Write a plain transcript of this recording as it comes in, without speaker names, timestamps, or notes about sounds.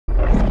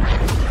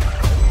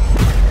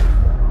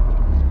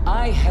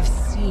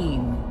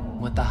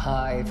what the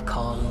Hive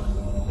call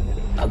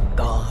a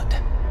god.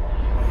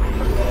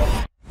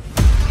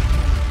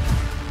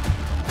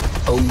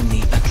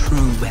 Only a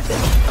true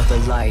weapon of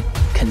the light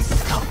can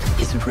stop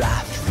his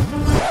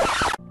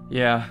wrath.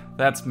 Yeah,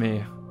 that's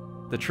me.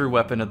 The true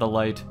weapon of the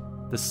light.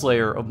 The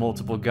slayer of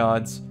multiple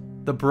gods.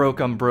 The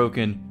broke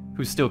unbroken,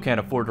 who still can't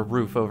afford a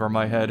roof over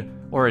my head,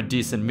 or a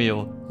decent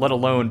meal, let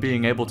alone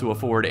being able to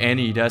afford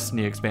any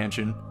Destiny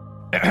expansion.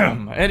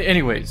 And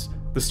anyways,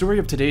 the story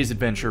of today's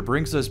adventure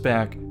brings us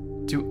back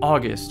to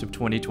August of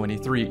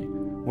 2023,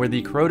 where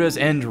the Crota's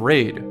End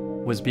raid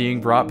was being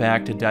brought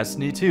back to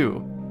Destiny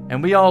 2,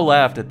 and we all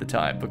laughed at the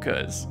time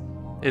because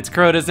it's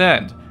Crota's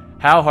End.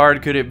 How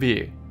hard could it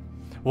be?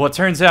 Well, it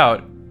turns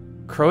out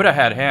Crota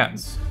had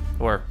hands,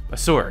 or a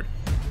sword.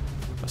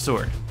 A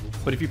sword.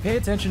 But if you pay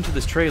attention to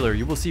this trailer,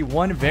 you will see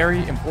one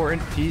very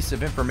important piece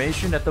of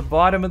information at the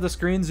bottom of the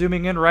screen,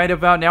 zooming in right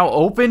about now,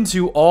 open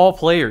to all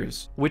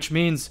players, which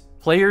means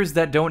players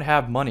that don't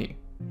have money.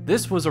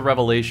 This was a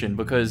revelation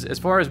because as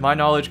far as my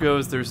knowledge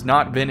goes, there's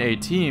not been a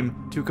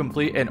team to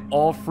complete an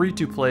all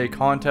free-to-play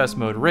contest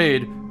mode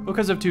raid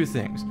because of two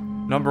things.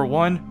 Number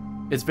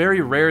one, it's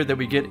very rare that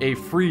we get a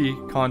free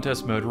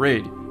contest mode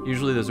raid.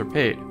 Usually those are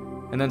paid.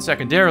 And then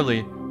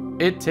secondarily,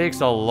 it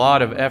takes a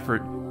lot of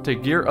effort to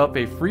gear up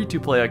a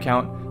free-to-play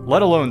account,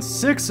 let alone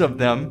 6 of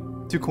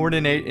them, to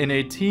coordinate in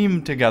a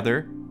team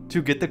together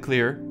to get the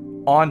clear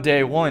on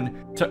day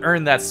 1 to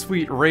earn that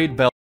sweet raid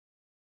belt.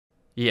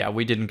 Yeah,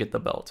 we didn't get the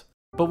belt.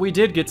 But we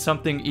did get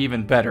something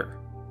even better.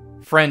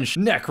 French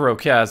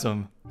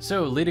Necrochasm.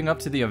 So, leading up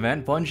to the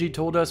event, Bungie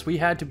told us we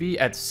had to be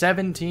at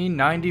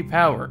 1790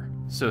 power.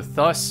 So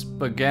thus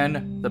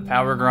began the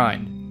power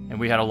grind. And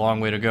we had a long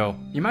way to go.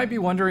 You might be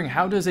wondering,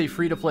 how does a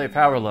free-to-play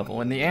power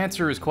level? And the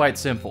answer is quite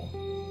simple.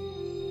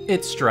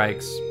 It's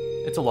strikes.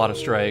 It's a lot of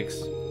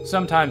strikes.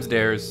 Sometimes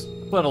dares,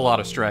 but a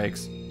lot of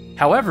strikes.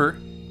 However,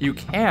 you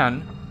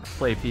can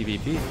play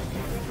PvP.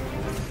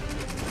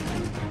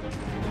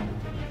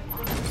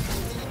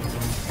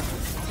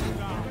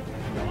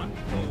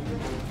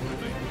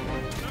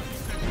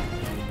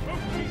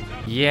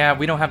 Yeah,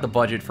 we don't have the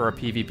budget for a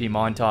PvP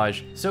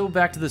montage. So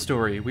back to the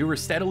story. We were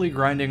steadily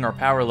grinding our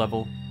power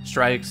level.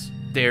 Strikes,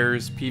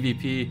 dares,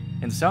 PvP,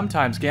 and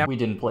sometimes we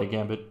didn't play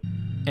Gambit.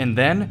 And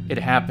then it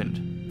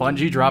happened.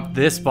 Bungie dropped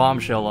this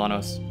bombshell on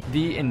us.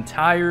 The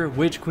entire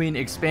Witch Queen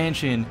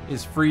expansion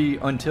is free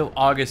until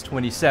August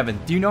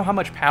 27th. Do you know how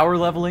much power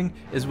leveling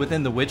is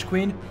within the Witch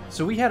Queen?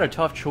 So we had a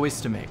tough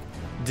choice to make.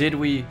 Did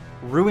we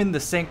ruin the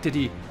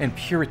sanctity and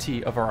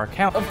purity of our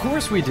account? Of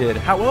course we did.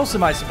 How else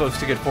am I supposed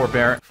to get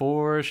forbearance?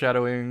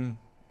 Foreshadowing.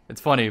 It's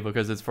funny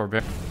because it's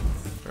forbearance.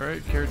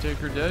 Alright,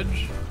 Caretaker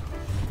Dedge.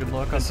 Good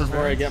luck on This is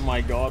where I get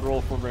my god roll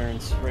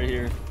forbearance, right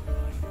here.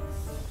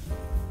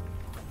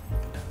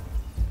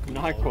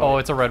 Not quite. Oh,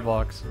 it's a red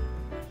box.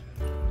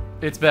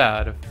 It's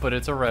bad, but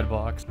it's a red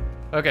box.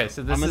 Okay,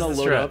 so this is the strat. I'm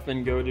gonna load up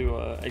and go to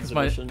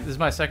exhibition. This is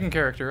my second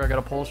character. I got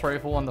a pulse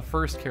rifle on the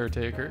first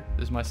caretaker.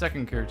 This is my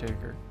second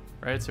caretaker.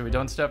 Right, so we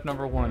done step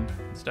number 1,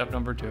 step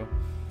number 2.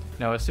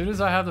 Now, as soon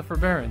as I have the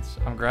forbearance,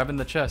 I'm grabbing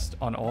the chest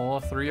on all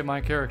 3 of my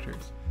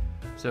characters.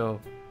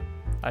 So,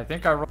 I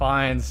think I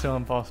find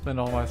some. I'll spend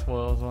all my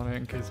spoils on it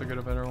in case I get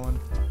a better one.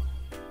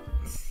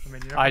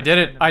 I did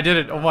it! I did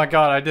it! Oh my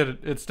god, I did it!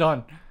 It's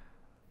done.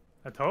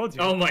 I told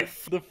you. Oh my!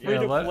 The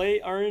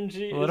free-to-play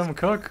RNG. Let them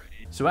cook.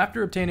 So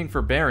after obtaining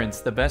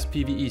forbearance, the best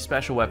PvE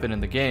special weapon in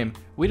the game,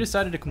 we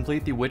decided to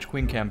complete the Witch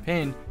Queen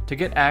campaign to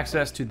get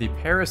access to the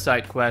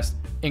Parasite quest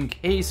in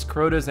case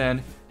Crota's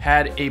End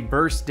had a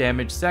burst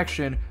damage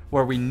section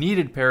where we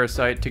needed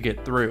Parasite to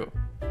get through.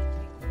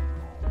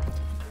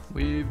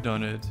 We've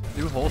done it.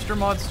 Do holster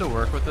mods still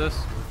work with this?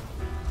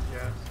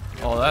 Yeah.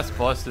 Oh, that's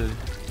busted.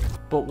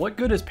 But what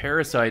good is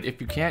Parasite if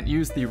you can't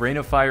use the Rain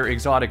of Fire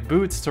exotic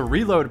boots to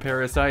reload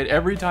Parasite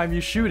every time you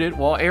shoot it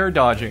while air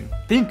dodging?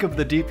 Think of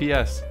the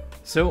DPS.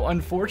 So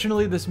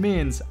unfortunately this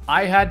means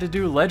I had to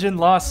do Legend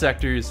Lost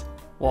sectors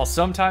while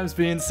sometimes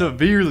being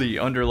severely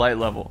under light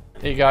level.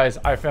 Hey guys,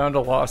 I found a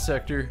Lost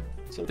sector.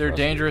 They're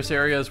dangerous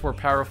areas where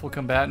powerful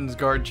combatants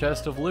guard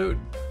chests of loot.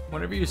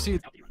 Whenever you see...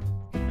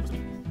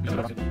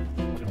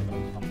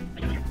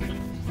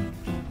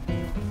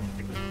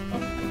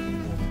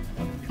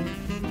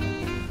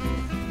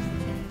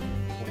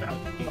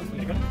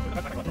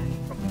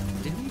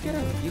 Didn't you get a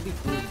really good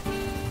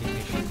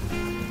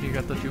ignition? You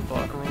got the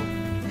Tupac roll?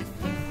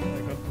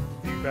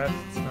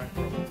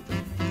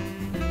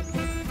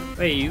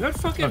 Wait, you got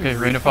fucking... Okay,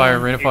 Rain of Fire,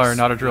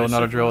 not a drill,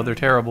 not a drill. They're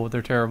terrible,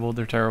 they're terrible,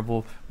 they're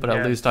terrible. But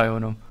at least I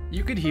own them.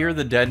 You could hear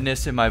the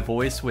deadness in my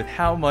voice with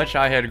how much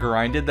I had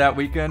grinded that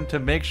weekend to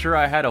make sure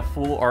I had a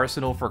full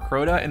arsenal for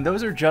Crota, and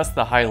those are just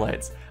the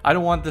highlights. I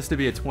don't want this to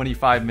be a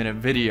 25-minute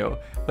video,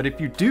 but if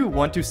you do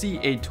want to see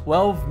a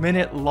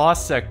 12-minute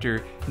Lost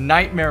Sector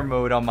Nightmare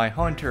mode on my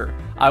Hunter,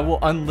 I will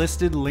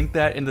unlisted link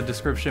that in the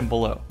description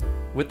below.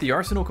 With the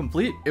arsenal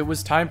complete, it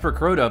was time for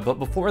Crota, but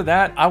before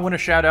that, I want to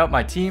shout out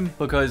my team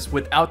because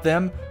without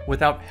them,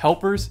 without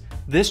helpers,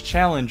 this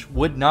challenge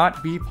would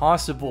not be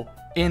possible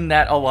in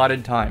that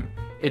allotted time.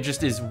 It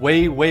just is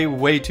way, way,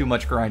 way too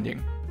much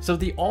grinding. So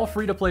the all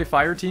free-to-play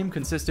fire team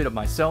consisted of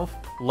myself,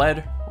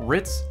 Led,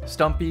 Ritz,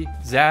 Stumpy,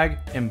 Zag,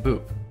 and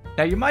Boop.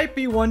 Now you might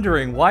be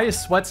wondering, why is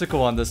Sweatsicle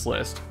on this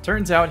list?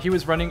 Turns out he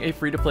was running a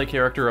free-to-play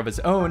character of his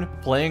own,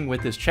 playing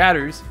with his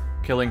chatters,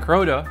 killing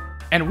Crota,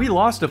 and we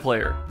lost a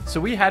player, so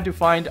we had to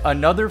find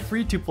another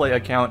free-to-play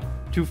account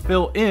to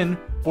fill in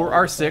for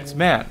our 6th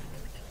man.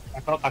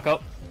 Back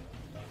up.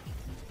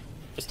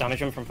 Just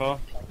damage him from far.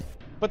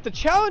 But the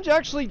challenge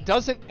actually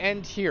doesn't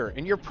end here,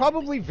 and you're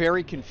probably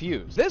very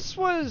confused. This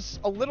was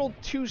a little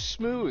too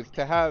smooth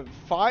to have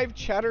 5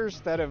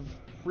 chatters that have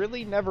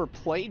really never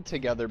played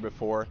together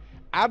before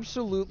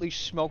absolutely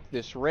smoke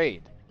this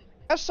raid.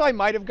 Yes, I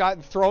might have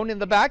gotten thrown in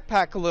the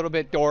backpack a little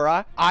bit,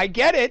 Dora. I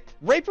get it.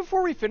 Right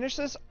before we finish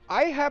this,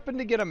 I happened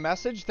to get a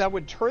message that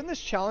would turn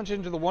this challenge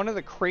into one of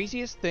the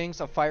craziest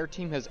things a fire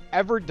team has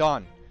ever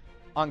done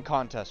on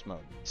contest mode.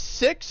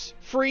 6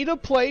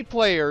 free-to-play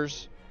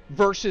players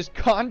versus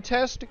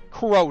contest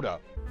Crota.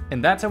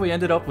 And that's how we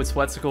ended up with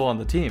Sweatsicle on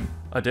the team.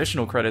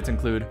 Additional credits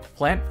include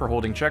Plant for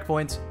holding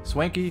checkpoints,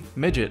 Swanky,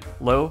 Midget,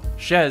 Low,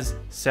 Shez,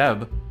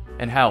 Seb,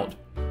 and Howled.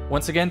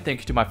 Once again, thank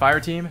you to my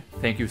fire team,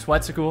 thank you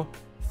Sweatsicle,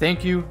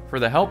 thank you for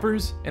the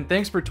helpers, and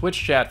thanks for Twitch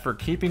chat for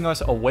keeping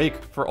us awake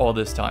for all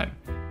this time.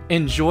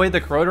 Enjoy the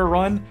Crota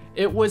run.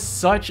 It was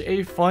such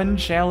a fun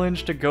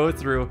challenge to go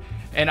through,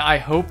 and I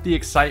hope the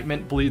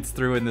excitement bleeds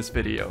through in this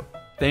video.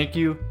 Thank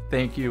you,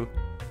 thank you,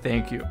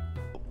 thank you.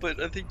 But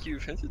I think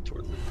you've hinted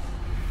towards it.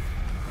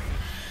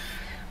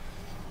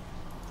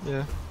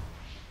 Yeah.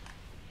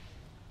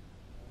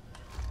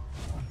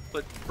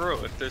 But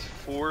bro, if there's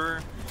 4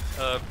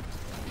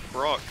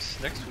 Brocks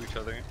next to each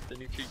other,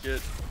 then you could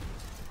get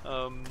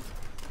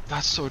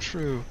That's so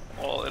true.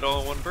 all in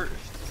one burst.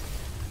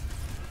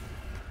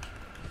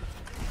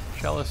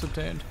 Chalice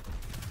obtained.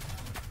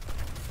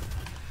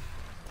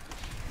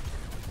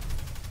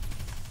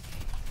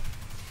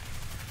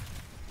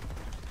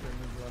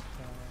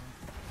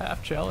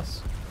 Half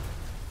chalice.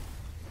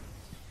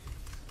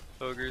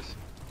 Ogres.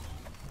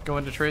 Go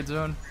into trade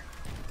zone.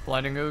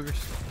 Blinding ogres.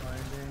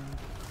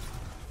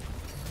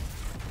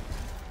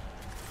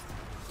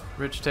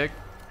 Rich take.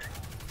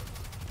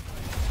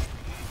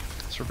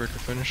 Survivor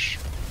finish.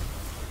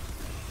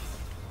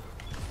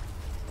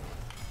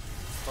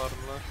 Bottom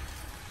left.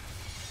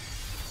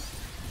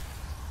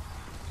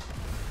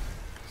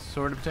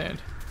 Sword obtained.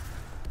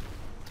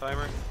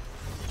 Timer.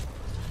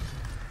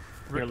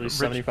 Nearly Rich,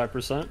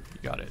 75%. you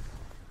got it.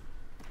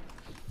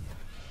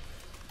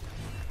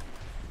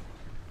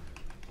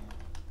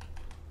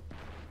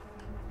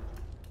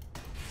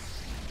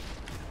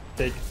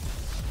 Take.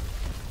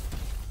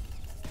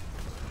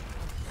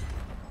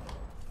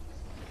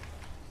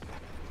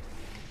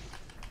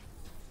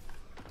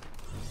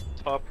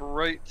 Top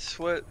right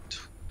sweat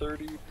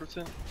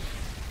 30%.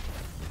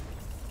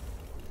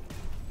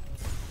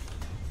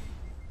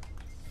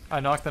 I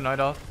knocked the knight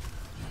off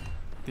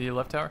the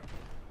left tower.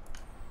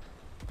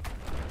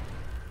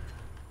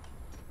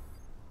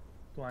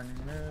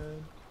 Blinding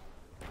mid.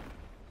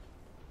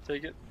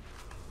 Take it.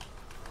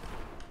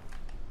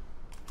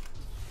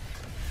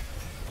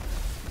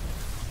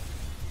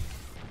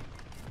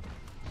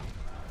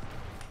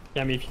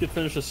 Yeah, I mean, if you could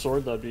finish a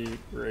sword, that'd be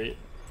great.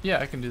 Yeah,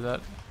 I can do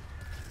that.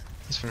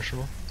 It's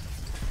finishable.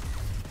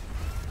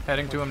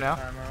 Heading to him now.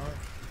 Time out.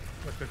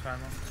 What's your time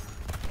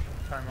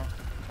out? Time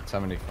out.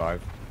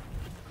 75.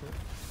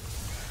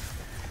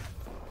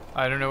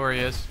 I don't know where he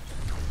is.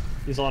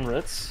 He's on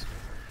Ritz.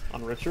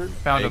 On Richard.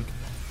 Found him.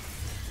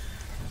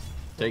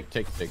 Take.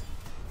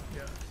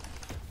 Yeah.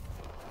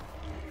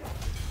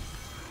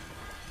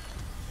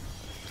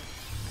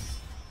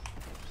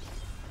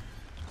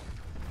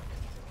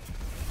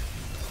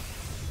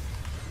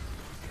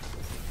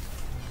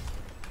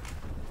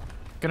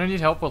 Gonna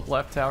need help with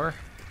left tower.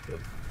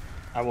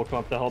 I will come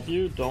up to help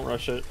you. Don't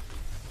rush it.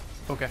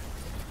 Okay.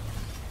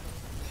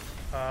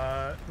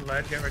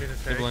 Led, get ready to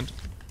Hey, take. blend.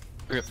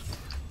 Okay.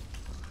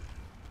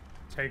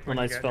 Take When when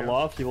I you get spell him.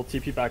 off, he will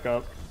TP back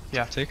up.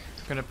 Yeah. Take.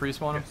 Gonna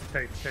pre-spawn him.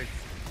 Yes, take.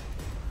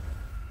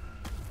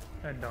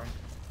 And done.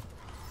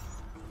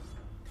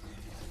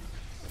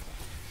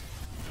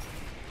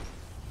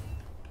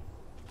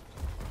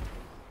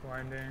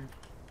 Blinding.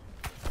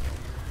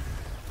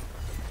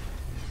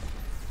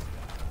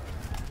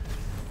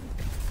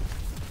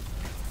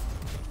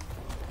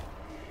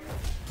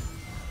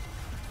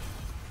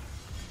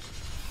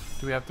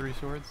 Do we have 3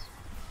 swords?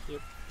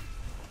 Yep.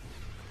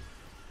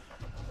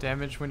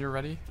 Damage when you're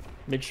ready.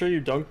 Make sure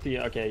you dunk the.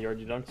 Okay, you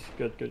already dunked.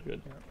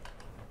 Good.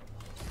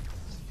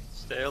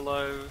 Stay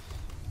alive.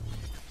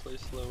 Play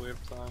slow, we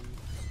have time.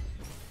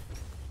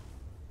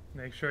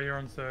 Make sure you're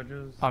on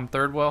surges. I'm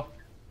third well.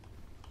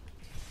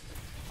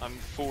 I'm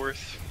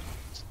 4th.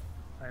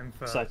 I am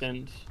first.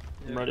 Second.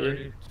 I'm Yeah,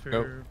 ready. 3, 2,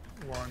 Go.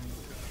 1.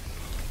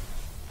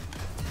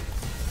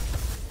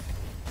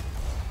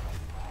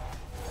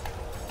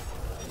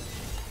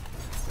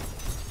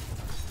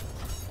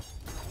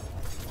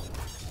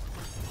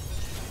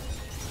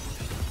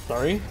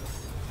 Sorry.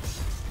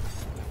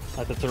 I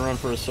have to turn around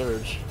for a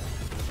surge.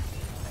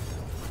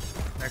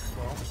 Next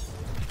ball.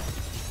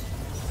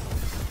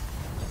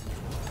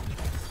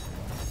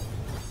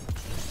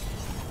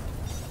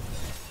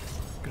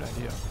 Good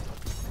idea.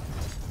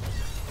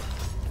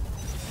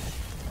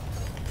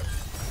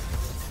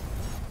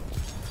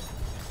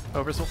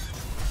 Oversoul.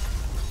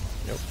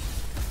 Yep.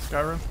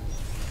 Skyrim.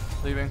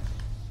 Leaving.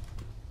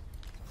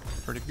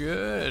 Pretty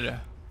good.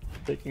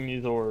 Taking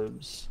these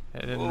orbs. I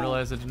didn't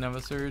realize I didn't have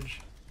a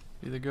surge.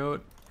 Be the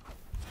goat.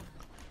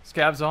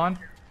 Scabs on.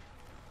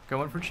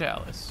 Going for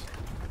Chalice.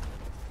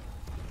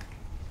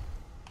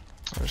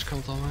 I just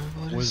killed all my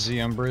abilities. Was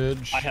the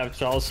bridge? I have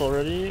Chalice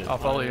already. I'll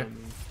follow you.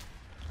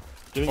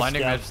 Doing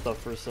Blinding scab mid. stuff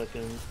for a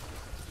second.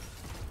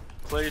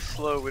 Play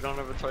slow, we don't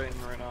have a Titan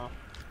right now.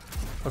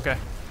 Okay.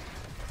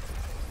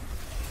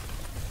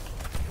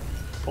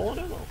 Pulling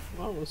it?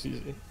 Oh, that's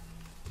easy.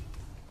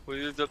 We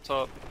used up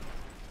top.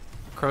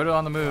 Crota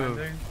on the move.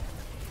 Blinding.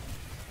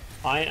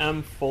 I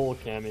am full,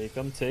 Cammy.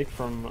 Come take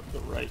from the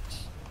right.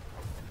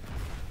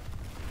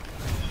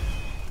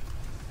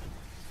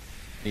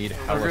 Need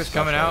Ogre's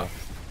coming out.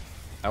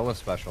 Hella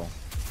special.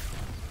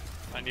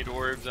 I need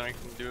orbs and I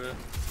can do it.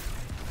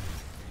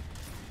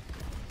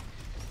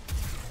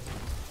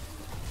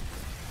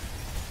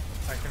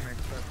 I can make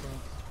special.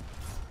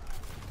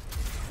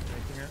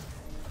 Making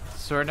it.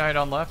 Sword Knight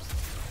on left.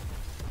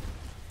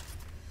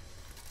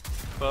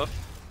 Buff.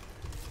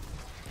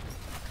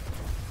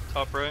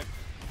 Top right.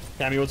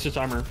 Cammy, what's your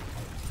timer?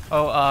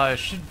 Oh,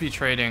 should be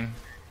trading.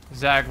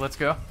 Zag, let's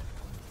go.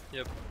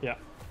 Yep. Yeah.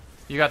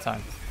 You got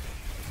time.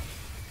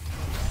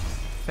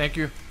 Thank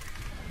you.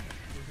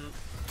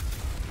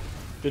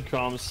 Good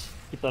comms.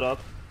 Keep that up.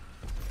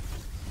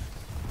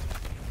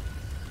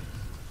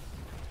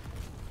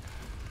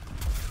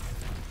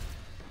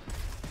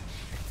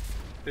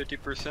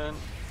 %.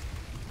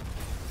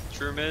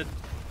 True mid.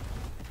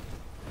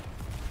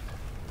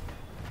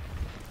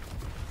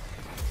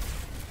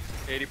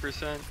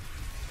 %.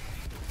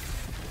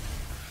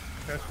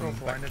 Special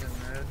blinded in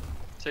mid.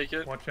 Take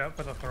it. Watch out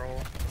for the throw.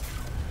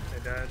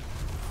 They dead.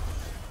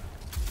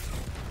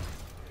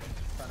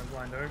 Trying to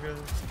blind ogres.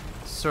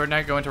 Sword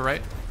Knight going to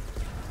right.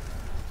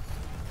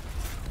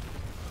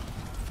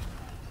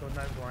 Sword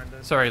Knight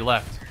blinded. Sorry,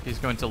 left. He's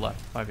going to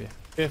left. Might be.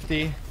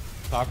 50.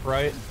 Top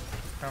right.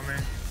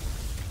 Coming.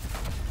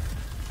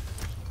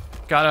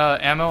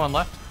 Got ammo on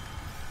left.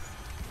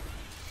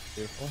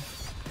 Beautiful.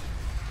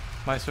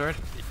 My sword.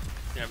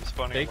 Yeah, I'm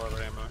spawning Take. a lot of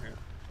ammo here.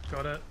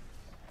 Got it.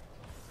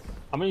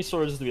 How many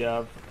swords do we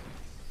have?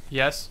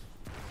 Yes.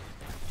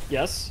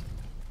 Yes.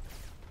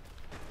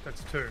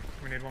 That's 2.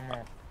 We need one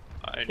more.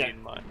 I Yeah.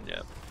 need mine,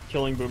 yep.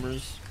 Killing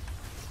boomers.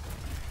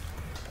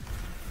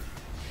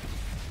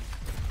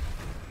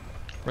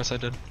 Right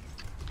side dead.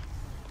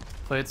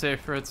 Play it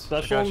safe, Fritz. I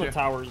Special got in the you.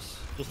 towers.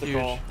 Just a Huge.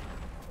 call.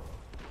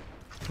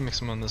 Can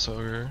mix him on this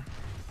ogre.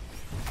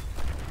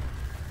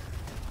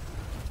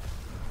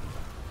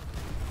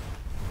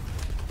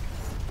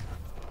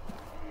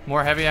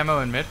 More heavy ammo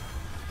in mid.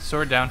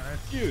 Sword down.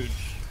 Nice. Huge.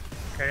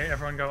 Okay,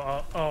 everyone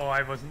go. Oh,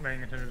 I wasn't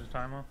paying attention to the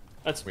timer.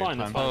 That's We have fine.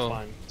 That's time. fine. Oh, That's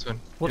fine. it's good.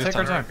 We'll You have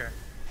take our time. Okay.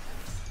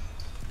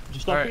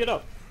 Just don't Alright. pick it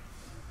up.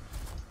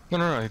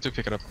 No, he took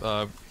pick it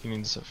up. He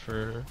needs it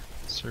for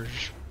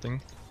surge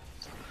thing.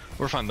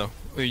 We're fine though.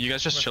 Wait, you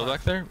guys just We're chill fine.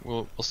 back there.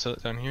 We'll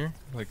sit down here.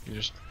 Like you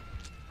just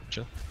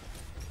chill.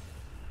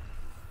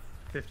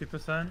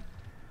 50%.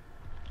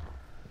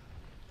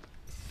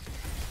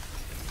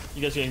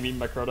 You guys are getting beaten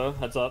by Crota.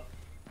 Heads up.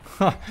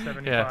 yeah.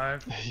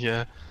 75.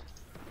 Yeah.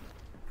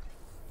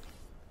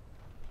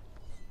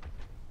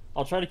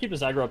 I'll try to keep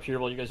this aggro up here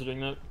while you guys are doing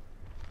that.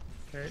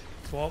 Okay,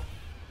 swap.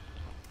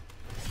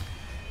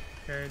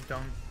 Okay,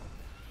 dunk.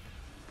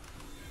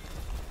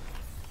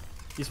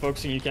 He's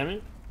focusing you,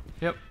 Cammy.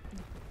 Yep.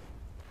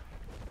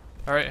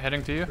 All right,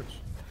 heading to you.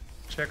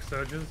 Check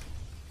surges.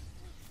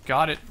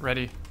 Got it.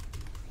 Ready.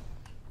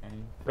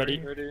 Ready?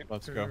 Ready?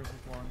 Let's Two, go.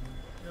 one.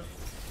 Yep.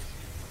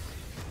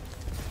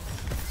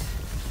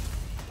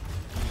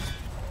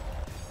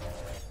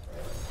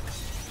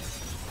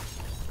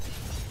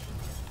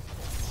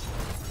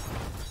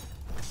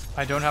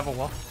 I don't have a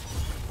wall.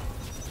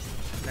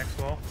 Next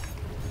wall.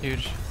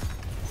 Huge.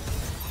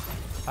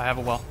 I have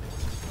a wall.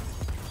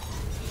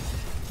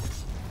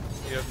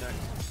 You have next.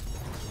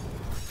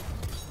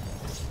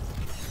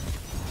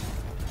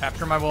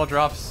 After my wall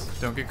drops,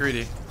 don't get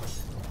greedy.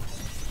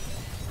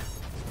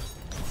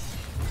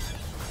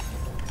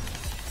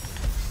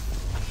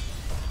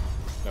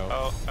 No.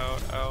 Out,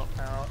 out, out.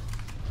 Out.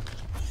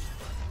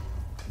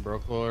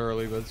 Broke a little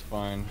early, but it's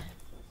fine.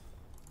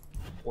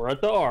 We're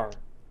at the R.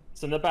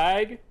 It's in the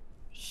bag.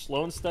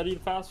 Slow and steady,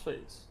 fast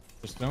pace.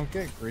 Just don't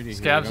get greedy.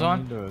 Scabs here. You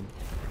on? don't need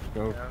to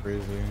go Yeah.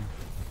 crazy.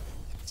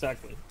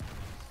 Exactly.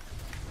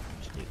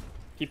 Just keep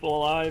people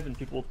alive and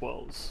people with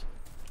wells.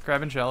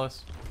 Grabbing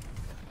Chalice.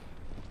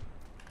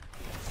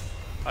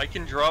 I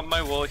can drop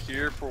my wall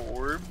here for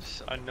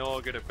orbs. I know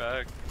I'll get it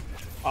back.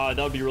 That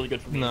would be really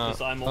good for me No.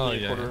 because I'm Oh, only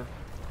yeah, a quarter.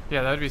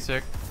 Yeah, that would be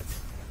sick.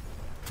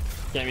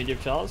 Cammy, do you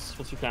have Chalice?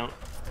 What's your count?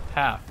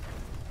 Half.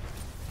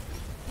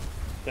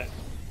 Okay.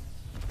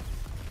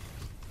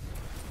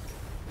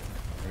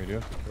 We do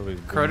have to kill these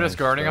Crota's boomers,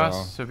 guarding so-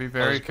 us, so be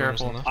very Those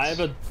boomers on careful. left. I have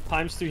a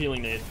 ×2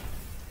 healing nade.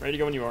 Ready to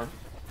go when you are.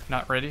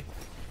 Not ready.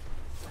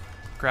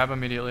 Grab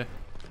immediately.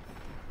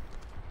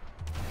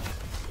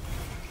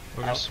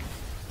 Boogers.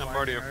 I'm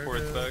already a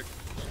fourth back.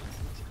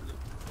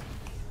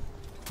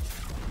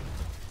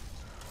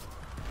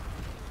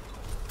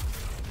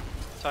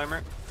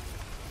 Timer.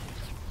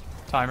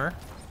 Timer.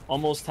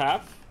 Almost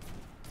half.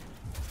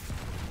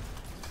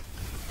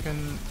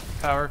 Can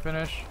power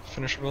finish.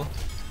 Finishable.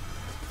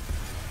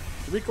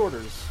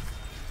 3/4.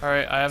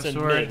 Alright, I have It's in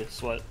sword. mid,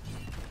 Sweat.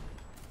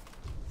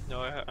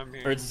 No, I'm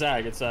here. Or it's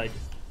Zag, it's Zag.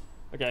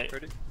 Okay,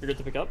 Ready? you're good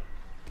to pick up.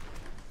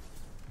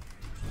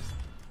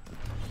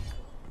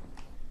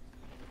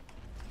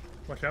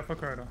 Watch out for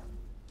Crota.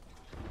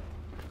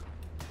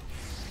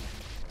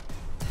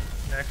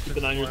 Next Keep is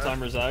an eye on your Sweat.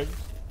 timer, Zag.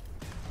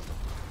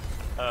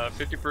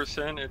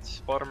 50%, it's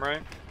bottom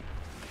right.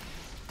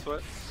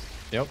 Sweat.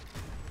 Yep.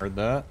 Heard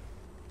that.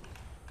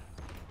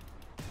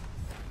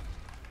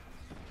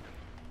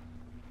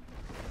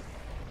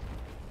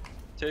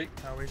 Take.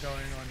 How are we going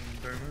on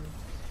Boomer?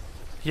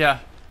 Yeah.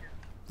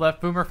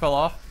 Left boomer fell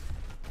off.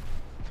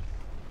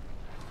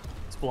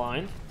 It's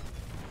blind.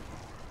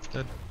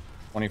 Dead.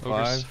 25.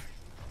 Ogres.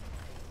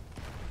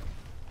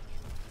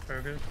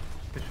 Ogres.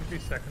 This should be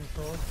second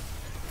sword.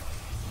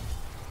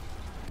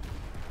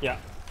 Yeah.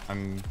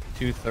 I'm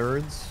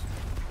 2/3.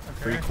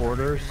 Okay,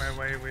 3/4. making my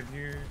way with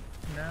you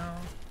now.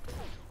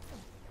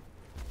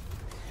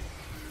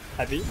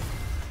 Heavy.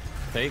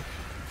 Take.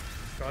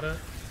 Got it.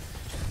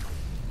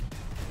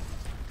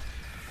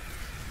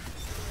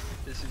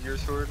 This is your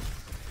sword.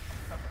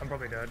 I'm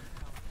probably dead.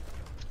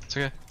 It's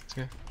okay. It's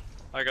okay.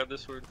 I got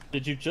this sword.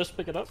 Did you just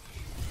pick it up?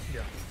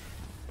 Yeah.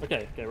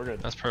 Okay, we're good.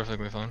 That's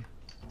perfectly fine.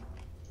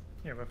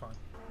 Yeah, we're fine.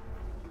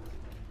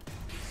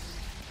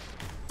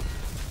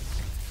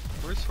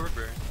 Where's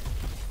Swordberry?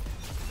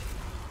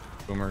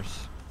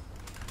 Boomers.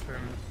 Boom.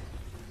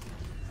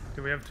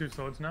 Do we have 2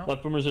 swords now?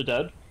 Left boomers are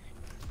dead.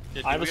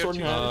 Yeah, I have do a we sword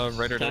in two hand. swords?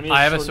 Right or dead. Cammy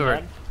I have a in sword.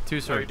 hand. 2 Oh,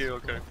 you swords. do?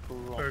 Okay.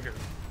 Cool. Ogres.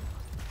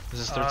 This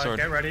is third sword.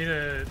 Get ready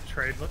to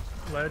trade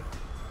lead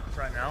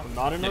right now. I'm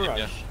not in a Yeah, rush.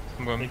 yeah.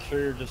 I'm going. Make sure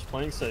you're just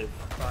playing safe.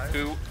 5.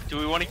 Do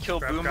we want to kill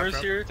Grab, grab, boomers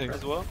grab. here Take it.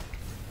 as well?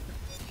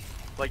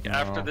 Like No.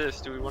 after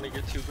this, do we want to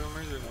get 2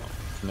 boomers or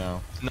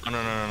no? No.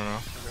 No.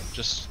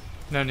 Just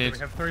No We need.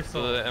 have 3 the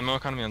swords. ammo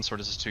economy on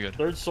sword is just too good.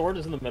 Third sword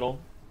is in the middle.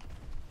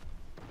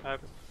 I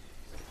have it.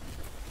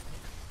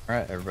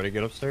 Alright, everybody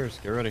get upstairs.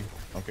 Get ready.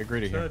 Don't get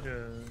greedy here.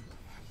 Surges.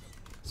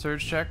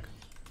 Surge check.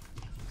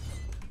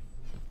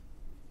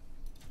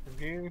 I'm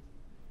here.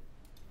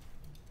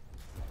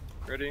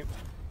 Ready?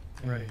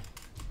 Ready.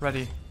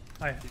 Ready.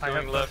 I He's have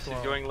going left. first He's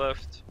wall. going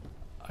left.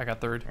 I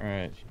got third.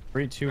 Alright.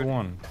 3, 2,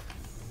 1.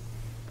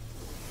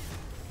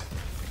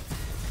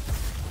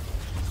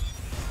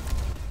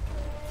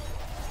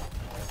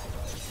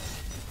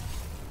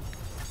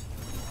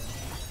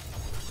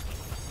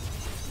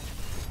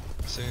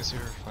 So is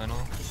your final.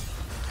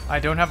 I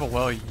don't have a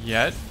well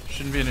yet.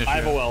 Shouldn't be an issue. I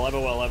have a well, I have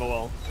a well, I have a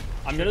well.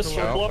 I'm gonna the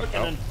circle well. up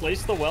and then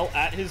place the well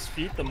at his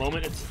feet the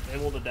moment it's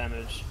able to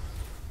damage.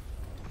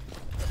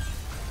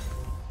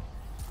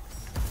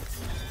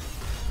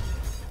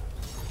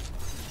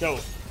 Go.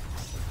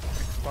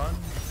 Fun.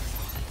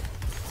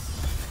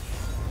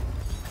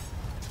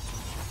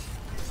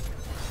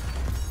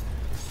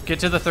 Get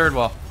to the third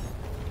wall.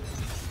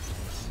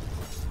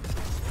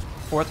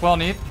 Fourth well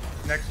neat.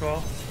 Next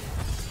wall.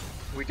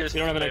 We just. You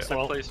don't have an I- next I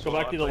wall. placed Go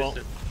well, back I to the placed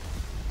well. it.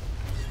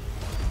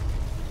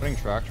 Putting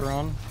tractor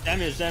on.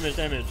 Damage, damage,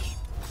 damage.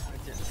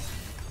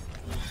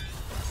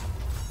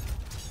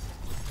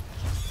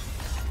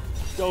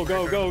 Go,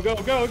 go, go, go,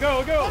 go,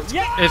 go, go!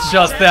 Yeah! It's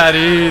just that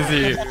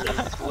easy.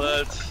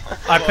 Let's.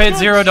 I paid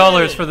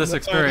 $0 for this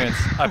experience.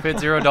 I paid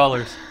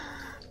 $0.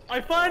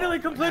 I finally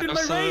completed my raid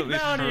Absolutely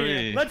bounty!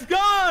 free. Let's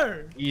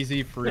go!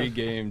 Easy free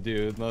game,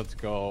 dude. Let's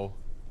go.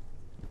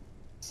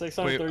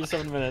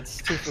 637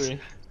 minutes, 2 free.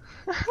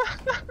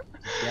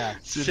 Yeah.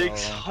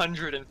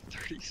 630.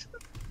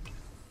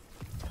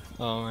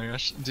 Oh my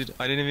gosh, dude!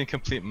 I didn't even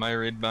complete my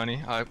raid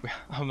bounty. I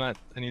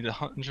need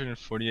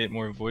 148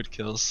 more void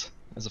kills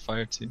as a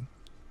fire team.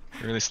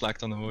 I really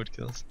slacked on the void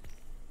kills.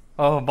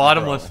 Oh,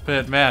 bottomless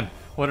pit, man.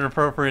 What an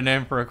appropriate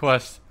name for a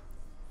quest.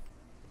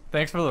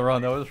 Thanks for the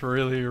run. That was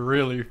really,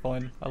 really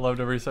fun. I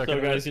loved every second So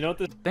of it. guys, you know what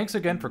this Thanks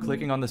again for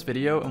clicking on this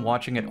video and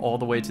watching it all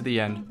the way to the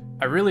end.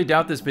 I really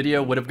doubt this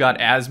video would have got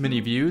as many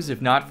views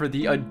if not for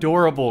the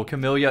adorable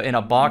Camellia in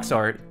a box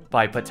art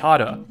by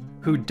Patata,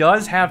 who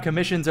does have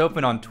commissions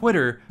open on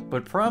Twitter,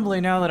 but probably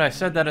now that I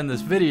said that in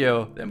this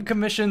video, them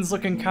commissions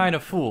looking kind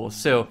of full.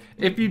 So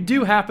if you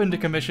do happen to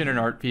commission an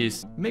art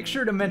piece, make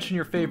sure to mention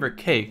your favorite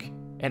cake,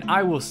 and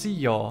I will see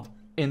y'all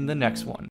in the next one.